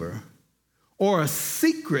believer or a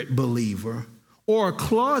secret believer or a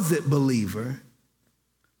closet believer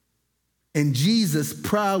And Jesus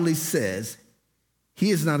proudly says,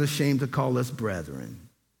 he is not ashamed to call us brethren,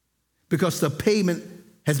 because the payment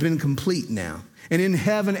has been complete now. And in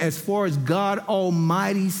heaven, as far as God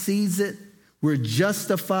Almighty sees it, we're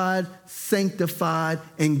justified, sanctified,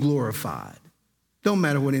 and glorified. Don't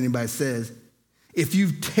matter what anybody says. If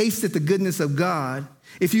you've tasted the goodness of God,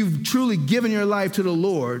 if you've truly given your life to the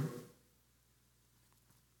Lord,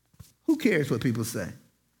 who cares what people say?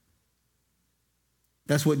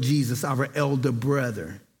 That's what Jesus, our elder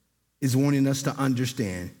brother, is wanting us to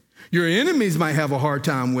understand. Your enemies might have a hard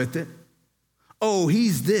time with it. Oh,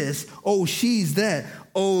 he's this. Oh, she's that.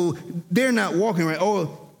 Oh, they're not walking right.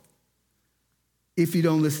 Oh, if you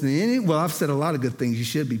don't listen to any, well, I've said a lot of good things you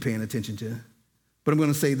should be paying attention to. But I'm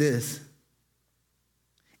going to say this.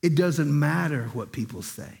 It doesn't matter what people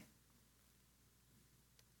say.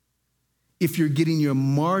 If you're getting your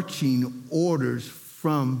marching orders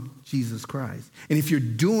from Jesus Christ, and if you're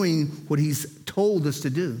doing what he's told us to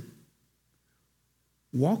do,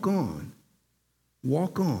 walk on.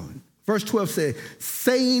 Walk on. Verse 12 says,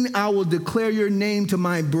 saying, I will declare your name to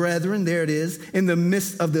my brethren, there it is, in the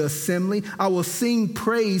midst of the assembly. I will sing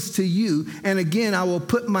praise to you, and again I will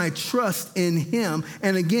put my trust in him,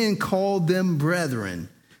 and again call them brethren.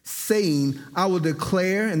 Saying, I will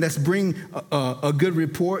declare, and that's bring a good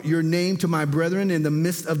report, your name to my brethren in the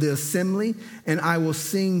midst of the assembly, and I will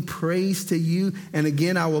sing praise to you, and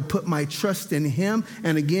again I will put my trust in him,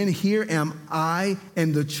 and again here am I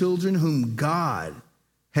and the children whom God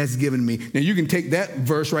has given me. Now you can take that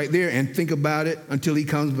verse right there and think about it until he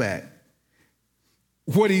comes back.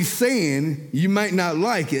 What he's saying, you might not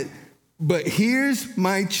like it, but here's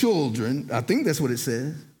my children. I think that's what it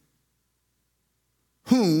says.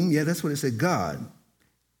 Whom, yeah, that's what it said, God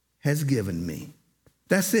has given me.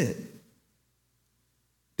 That's it.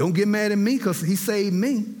 Don't get mad at me because he saved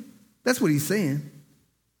me. That's what he's saying.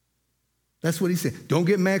 That's what he said. Don't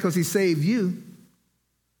get mad because he saved you.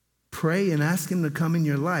 Pray and ask him to come in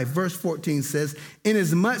your life. Verse 14 says,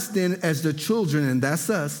 inasmuch then as the children, and that's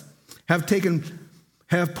us, have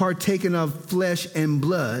partaken of flesh and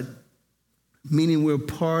blood, meaning we're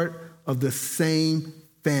part of the same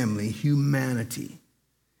family, humanity.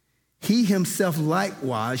 He himself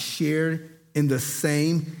likewise shared in the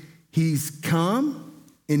same. He's come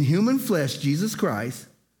in human flesh, Jesus Christ,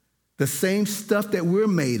 the same stuff that we're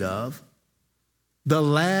made of, the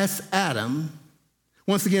last Adam.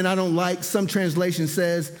 Once again, I don't like, some translation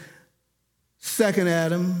says second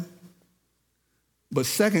Adam, but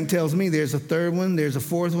second tells me there's a third one, there's a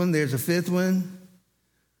fourth one, there's a fifth one.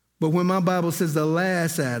 But when my Bible says the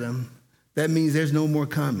last Adam, that means there's no more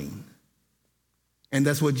coming. And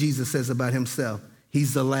that's what Jesus says about himself.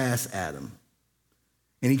 He's the last Adam.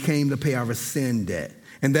 And he came to pay our sin debt.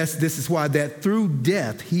 And this is why that through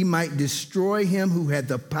death, he might destroy him who had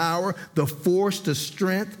the power, the force, the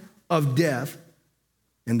strength of death.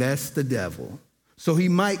 And that's the devil. So he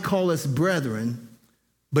might call us brethren,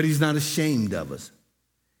 but he's not ashamed of us.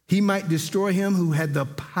 He might destroy him who had the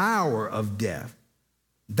power of death.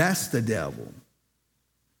 That's the devil.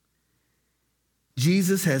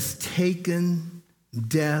 Jesus has taken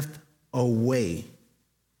death away.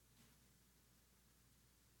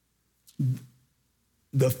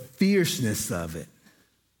 The fierceness of it.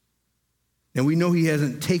 And we know he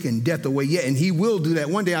hasn't taken death away yet, and he will do that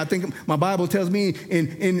one day. I think my Bible tells me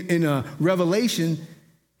in Revelation,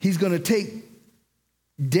 he's going to take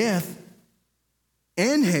death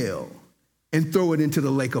and hell and throw it into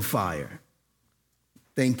the lake of fire.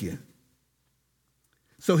 Thank you.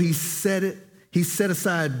 So he set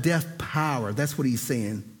aside death power. That's what he's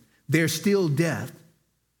saying. There's still death.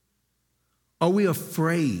 Are we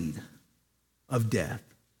afraid of death?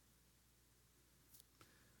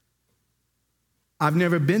 I've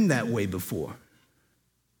never been that way before.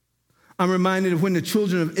 I'm reminded of when the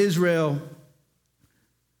children of Israel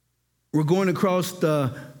were going across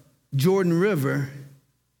the Jordan River.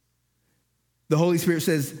 The Holy Spirit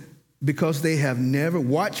says, because they have never,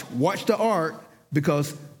 watch the ark,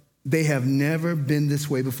 because they have never been this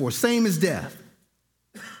way before. Same as death.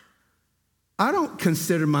 I don't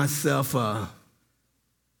consider myself a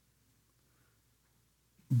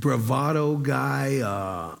bravado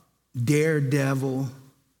guy, daredevil.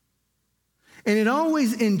 And it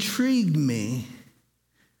always intrigued me.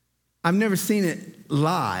 I've never seen it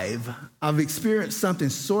live. I've experienced something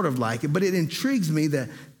sort of like it, but it intrigues me that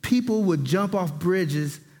people would jump off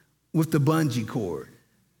bridges with the bungee cord.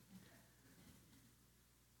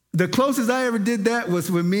 The closest I ever did that was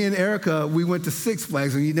when me and Erica, we went to Six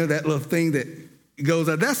Flags, and you know that little thing that goes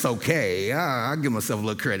out. That's okay. I'll give myself a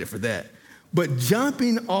little credit for that. But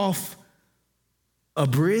jumping off a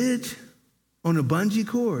bridge on a bungee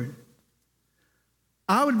cord,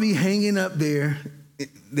 I would be hanging up there.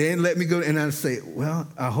 Then let me go, and I'd say, well,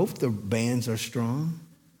 I hope the bands are strong.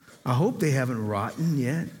 I hope they haven't rotten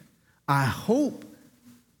yet. I hope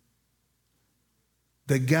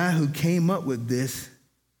the guy who came up with this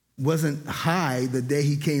wasn't high the day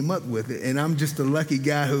he came up with it, and I'm just a lucky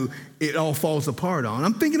guy who it all falls apart on.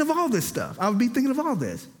 I'm thinking of all this stuff. I would be thinking of all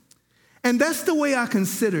this. And that's the way I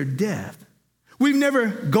consider death. We've never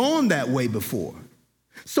gone that way before.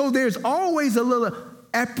 So there's always a little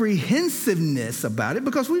apprehensiveness about it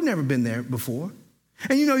because we've never been there before.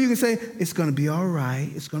 And you can say, it's going to be all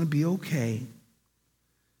right. It's going to be okay.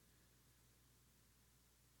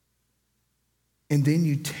 And then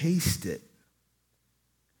you taste it.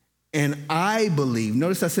 And I believe,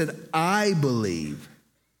 notice I said, I believe.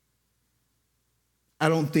 I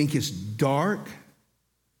don't think it's dark.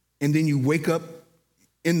 And then you wake up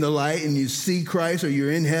in the light and you see Christ or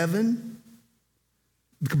you're in heaven.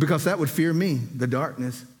 Because that would fear me, the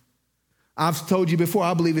darkness. I've told you before,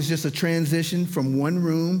 I believe it's just a transition from one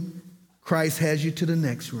room. Christ has you to the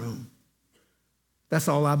next room. That's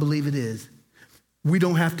all I believe it is. We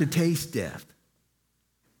don't have to taste death.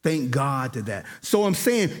 Thank God to that. So I'm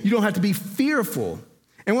saying you don't have to be fearful.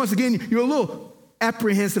 And once again, you're a little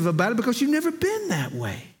apprehensive about it because you've never been that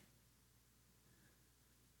way.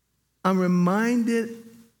 I'm reminded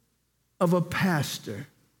of a pastor,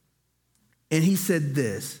 and he said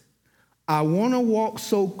this, I want to walk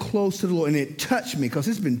so close to the Lord, and it touched me because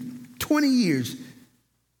it's been 20 years.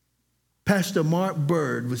 Pastor Mark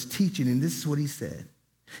Bird was teaching, and this is what he said.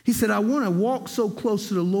 He said, I want to walk so close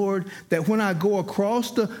to the Lord that when I go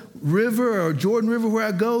across the river or Jordan River where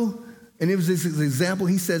I go, and it was this example,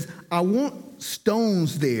 he says, I want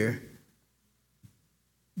stones there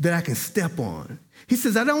that I can step on. He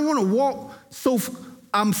says, I don't want to walk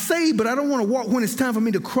I'm saved, but I don't want to walk when it's time for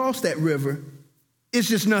me to cross that river. It's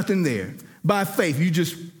just nothing there. By faith, you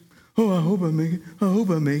just, I hope I make it. I hope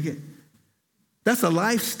I make it. That's a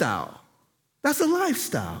lifestyle. That's a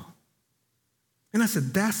lifestyle. And I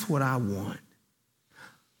said, that's what I want.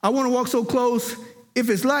 I want to walk so close. If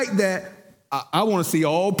it's like that, I want to see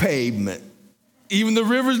all pavement. Even the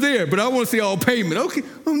river's there, but I want to see all pavement. Okay,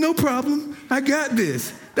 no problem. I got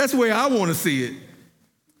this. That's the way I want to see it.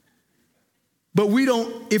 But we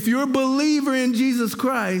don't, if you're a believer in Jesus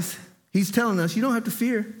Christ, he's telling us, you don't have to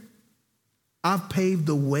fear. I've paved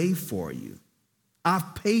the way for you.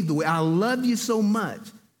 I've paved the way. I love you so much.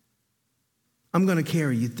 I'm going to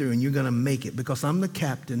carry you through, and you're going to make it because I'm the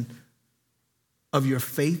captain of your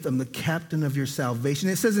faith. I'm the captain of your salvation.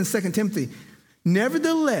 It says in 2 Timothy,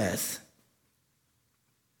 nevertheless,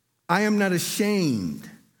 I am not ashamed,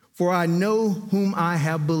 for I know whom I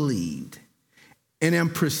have believed, and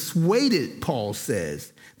am persuaded, Paul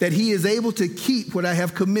says, that he is able to keep what I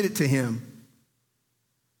have committed to him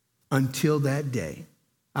until that day.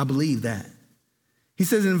 I believe that. He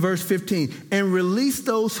says in verse 15, and release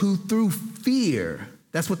those who through fear,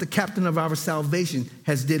 that's what the captain of our salvation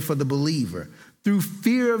has did for the believer, through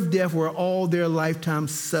fear of death were all their lifetime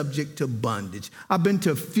subject to bondage. I've been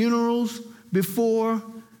to funerals before,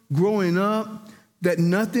 growing up, that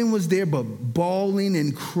nothing was there but bawling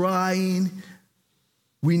and crying.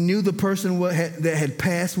 We knew the person that had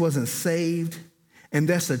passed wasn't saved, and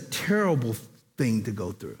that's a terrible thing to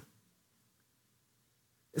go through.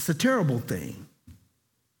 It's a terrible thing.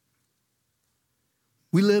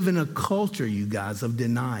 We live in a culture, you guys, of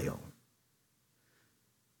denial.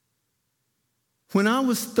 When I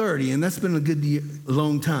was 30, and that's been a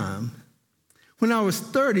long time, when I was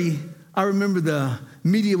 30, I remember the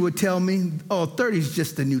media would tell me, 30 is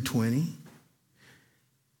just the new 20.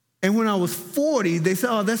 And when I was 40, they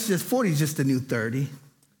said, that's just 40 is just the new 30.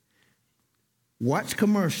 Watch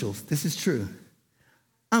commercials. This is true.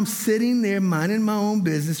 I'm sitting there minding my own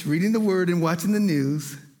business, reading the word and watching the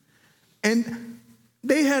news, and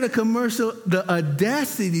they had a commercial, the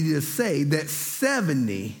audacity to say that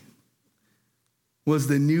 70 was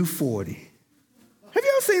the new 40. Have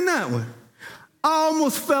y'all seen that one? I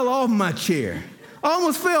almost fell off my chair. I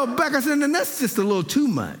almost fell back. I said, that's just a little too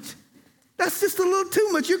much. That's just a little too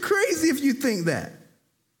much. You're crazy if you think that.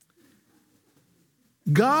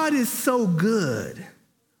 God is so good.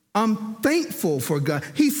 I'm thankful for God.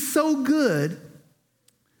 He's so good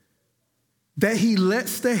that he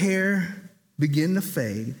lets the hair begin to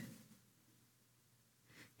fade.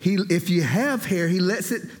 If you have hair, he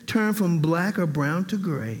lets it turn from black or brown to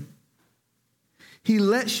gray. He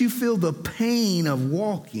lets you feel the pain of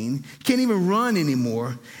walking. Can't even run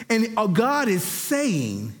anymore. And God is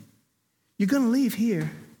saying, you're going to leave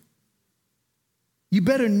here. You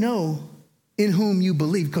better know in whom you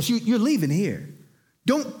believe because you're leaving here.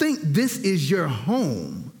 Don't think this is your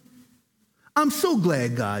home. I'm so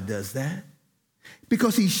glad God does that.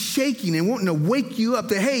 Because he's shaking and wanting to wake you up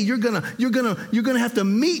that, hey, you're gonna have to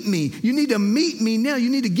meet me. You need to meet me now. You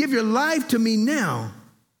need to give your life to me now.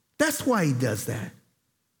 That's why he does that.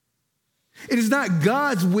 It is not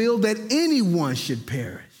God's will that anyone should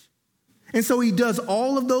perish. And so he does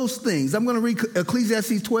all of those things. I'm going to read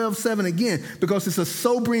Ecclesiastes 12:7 again because it's a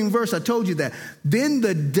sobering verse. I told you that. Then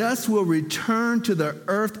the dust will return to the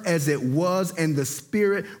earth as it was, and the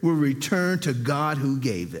spirit will return to God who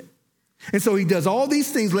gave it. And so he does all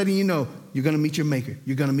these things letting you know you're going to meet your maker.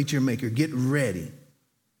 You're going to meet your maker. Get ready.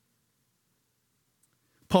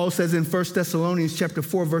 Paul says in 1 Thessalonians chapter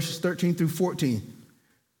 4, verses 13 through 14,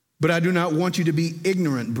 but I do not want you to be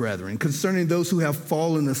ignorant, brethren, concerning those who have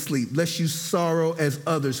fallen asleep, lest you sorrow as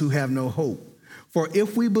others who have no hope. For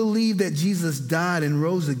if we believe that Jesus died and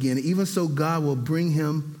rose again, even so God will bring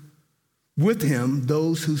him with him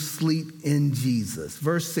those who sleep in Jesus.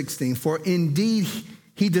 Verse 16, for indeed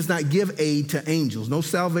he does not give aid to angels, no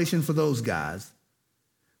salvation for those guys,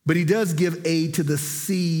 but he does give aid to the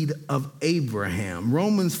seed of Abraham.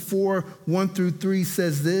 Romans 4:1-3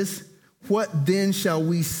 says this, what then shall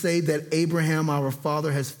we say that Abraham our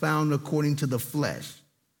father has found according to the flesh?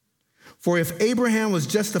 For if Abraham was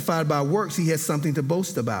justified by works, he has something to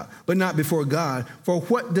boast about, but not before God. For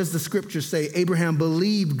what does the scripture say? Abraham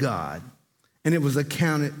believed God, and it was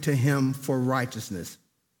accounted to him for righteousness.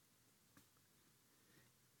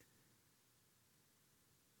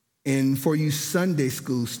 And for you Sunday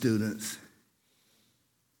school students,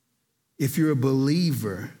 if you're a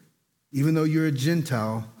believer, even though you're a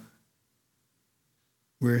Gentile,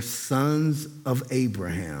 we're sons of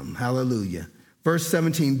Abraham. Hallelujah. Verse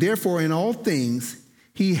 17, therefore in all things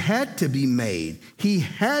he had to be made. He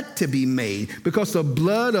had to be made because the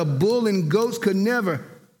blood of bull and goats could never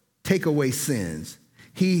take away sins.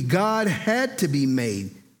 God had to be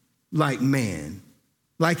made like man,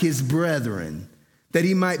 like his brethren, that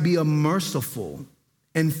he might be a merciful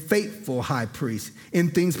and faithful high priest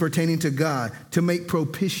in things pertaining to God, to make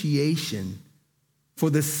propitiation for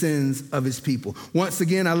the sins of his people. Once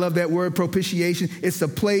again, I love that word propitiation. It's a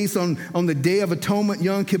place on the Day of Atonement,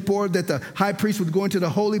 Yom Kippur, that the high priest would go into the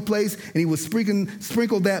holy place and he would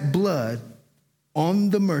sprinkle that blood on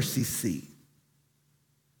the mercy seat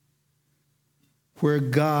where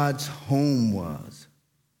God's home was.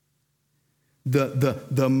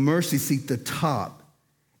 The mercy seat, the top.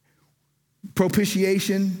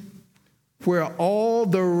 Propitiation, where all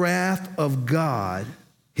the wrath of God,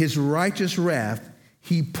 his righteous wrath,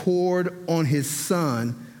 he poured on his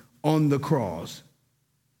son on the cross.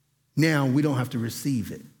 Now we don't have to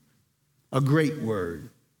receive it. A great word.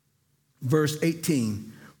 Verse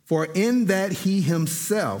 18, for in that he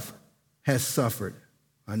himself has suffered,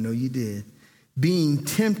 I know you did, being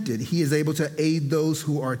tempted, he is able to aid those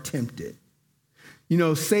who are tempted. You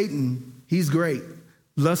know, Satan, he's great.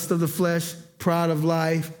 Lust of the flesh, pride of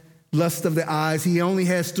life, lust of the eyes. He only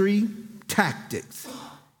has 3 tactics,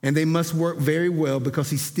 and they must work very well because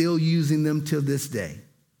he's still using them till this day.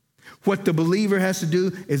 What the believer has to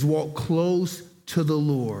do is walk close to the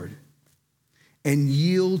Lord and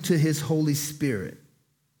yield to his Holy Spirit.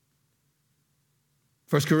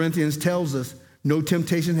 1 Corinthians tells us, no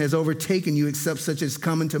temptation has overtaken you except such as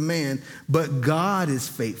common to man, but God is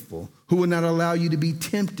faithful, who will not allow you to be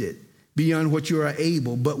tempted beyond what you are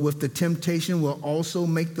able, but with the temptation will also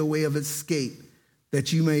make the way of escape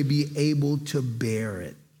that you may be able to bear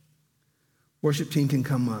it. Worship team can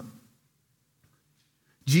come up.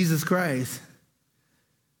 Jesus Christ,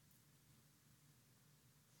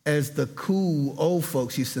 as the cool old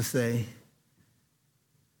folks used to say,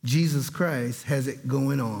 Jesus Christ has it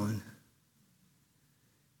going on.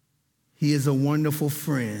 He is a wonderful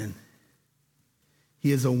friend.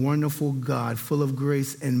 He is a wonderful God, full of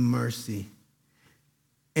grace and mercy.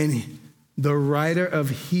 And the writer of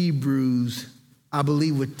Hebrews, I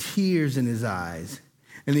believe, with tears in his eyes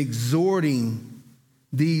and exhorting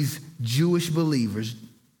these Jewish believers,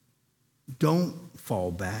 don't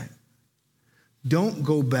fall back. Don't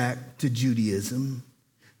go back to Judaism.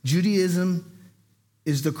 Judaism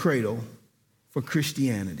is the cradle for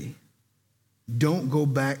Christianity. Don't go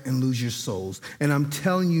back and lose your souls. And I'm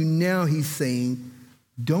telling you now, he's saying,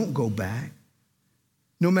 don't go back.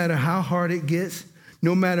 No matter how hard it gets,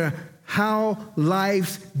 no matter how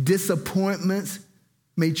life's disappointments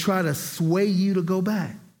may try to sway you to go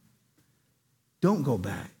back, don't go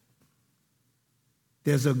back.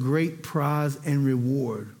 There's a great prize and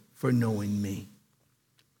reward for knowing me.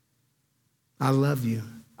 I love you.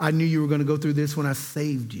 I knew you were going to go through this when I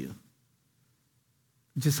saved you.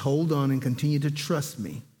 Just hold on and continue to trust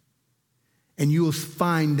me. And you will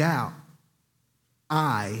find out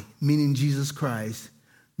I, meaning Jesus Christ,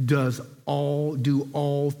 do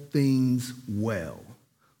all things well.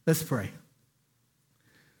 Let's pray.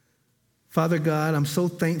 Father God, I'm so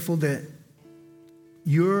thankful that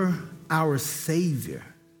you're our Savior.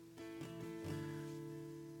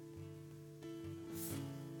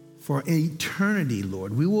 For eternity,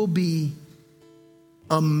 Lord, we will be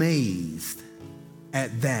amazed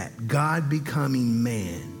at that, God becoming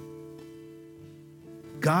man.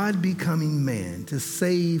 God becoming man to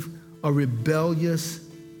save a rebellious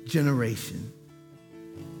generation.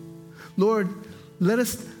 Lord, let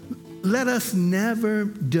us never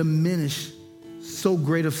diminish so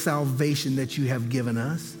great of salvation that you have given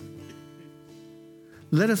us.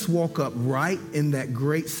 Let us walk upright in that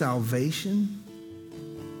great salvation.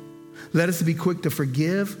 Let us be quick to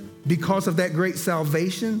forgive because of that great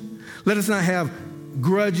salvation. Let us not have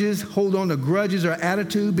grudges, hold on to grudges or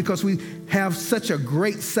attitude because we have such a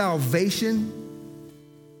great salvation.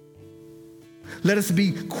 Let us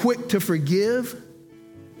be quick to forgive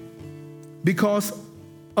because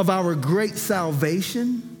of our great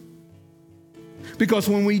salvation. Because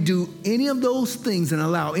when we do any of those things and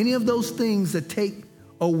allow any of those things to take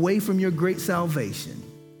away from your great salvation,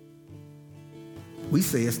 we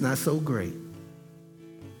say it's not so great.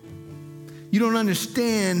 You don't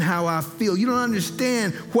understand how I feel. You don't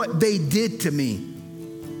understand what they did to me.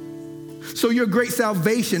 So your great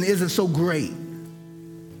salvation isn't so great.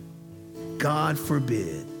 God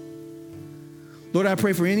forbid. Lord, I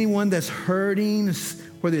pray for anyone that's hurting,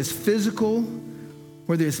 whether it's physical,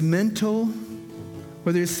 whether it's mental,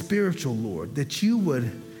 whether it's spiritual, Lord, that you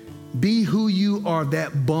would be who you are,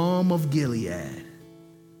 that balm of Gilead.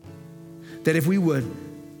 That if we would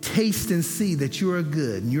taste and see that you are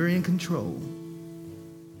good and you're in control,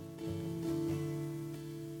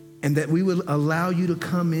 and that we will allow you to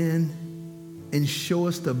come in and show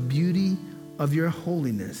us the beauty of your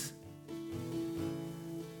holiness,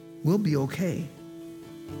 we'll be okay.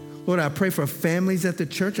 Lord, I pray for families at the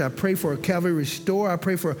church. I pray for Calvary Restore. I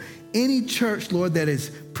pray for any church, Lord, that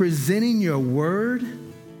is presenting your word,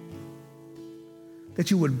 that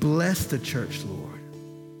you would bless the church, Lord.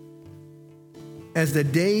 As the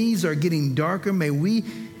days are getting darker, may we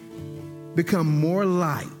become more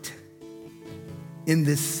light in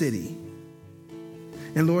this city.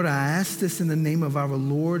 And Lord, I ask this in the name of our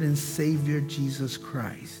Lord and Savior, Jesus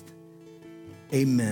Christ. Amen.